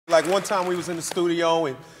Like one time we was in the studio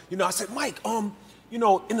and, you know, I said, Mike, you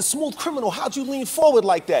know, in The Smooth Criminal, how'd you lean forward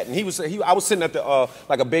like that? And I was sitting at the,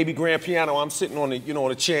 like a baby grand piano. I'm sitting on the, you know,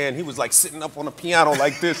 on a chair, and he was like sitting up on the piano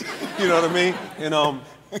like this, you know what I mean? And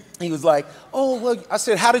he was like, oh, well, I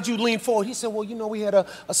said, how did you lean forward? He said, well, you know, we had a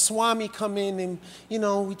Swami come in and, you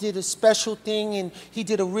know, we did a special thing and he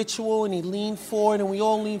did a ritual and he leaned forward and we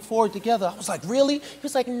all leaned forward together. I was like, really? He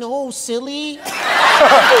was like, no, silly.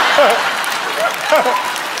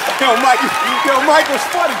 Yo, Mike was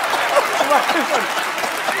funny.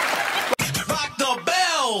 Rock the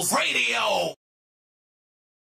Bells Radio.